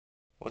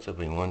What's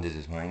up everyone, this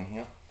is Mine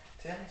here.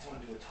 Today I just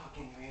want to do a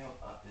talking reel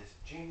of this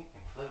Gemmy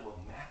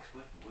inflatable max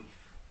with wreath.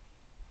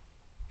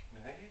 And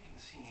as you can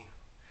see,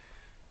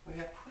 we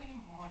have pretty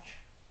much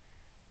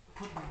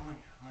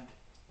like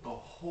the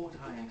whole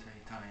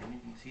entire time.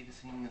 You can see the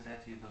thing as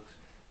actually looks,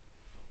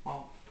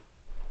 well,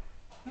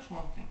 here's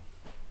one thing.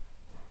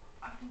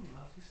 I do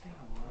love this thing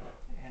a lot,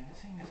 and this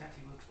thing is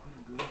actually looks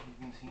pretty good.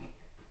 You can see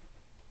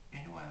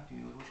indoor outdoor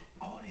use, which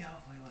all the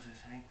other flavors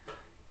are saying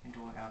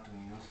indoor outdoor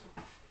use,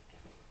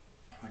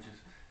 which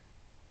is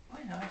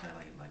pretty nice. I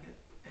like it.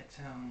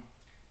 It's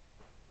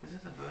this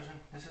is the version.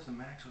 This is the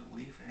max with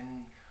leaf,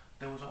 and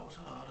there was also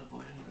other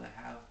versions that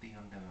have the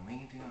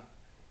reindeer,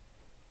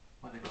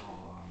 what they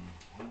call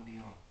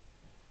reindeer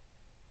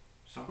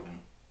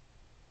something.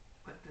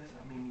 But this,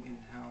 I mean, you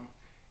can tell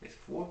it's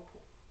 4.5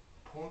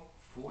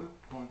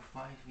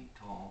 feet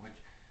tall,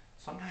 which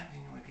sometimes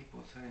when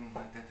people are saying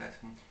like that, that's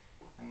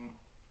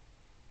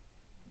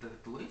the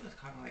leaf is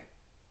kind of like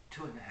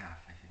 2.5,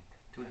 I think,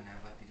 2.5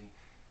 like the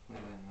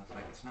it's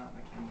like it's not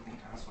like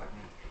anything else like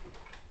me.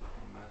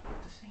 But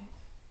this thing,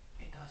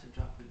 it does the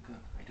job pretty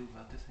good. I do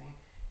love this thing,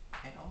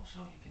 and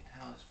also you can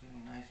tell it's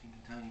really nice. You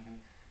can tell you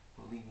can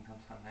believe in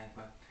sometimes,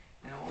 but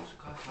it also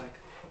costs like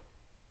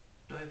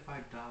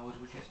 $35,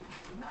 which is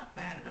not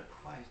bad at the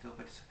price though.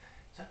 But it's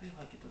something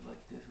like it like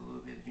this a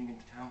little bit. You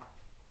can tell.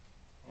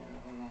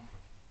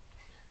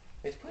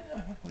 It's pretty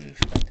nice. What do you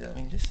expect? I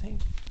mean, this thing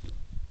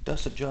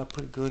does the job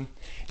pretty good.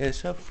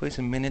 It's up for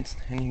some minutes,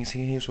 and you can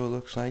see here's what it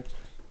looks like.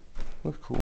 Looks cool.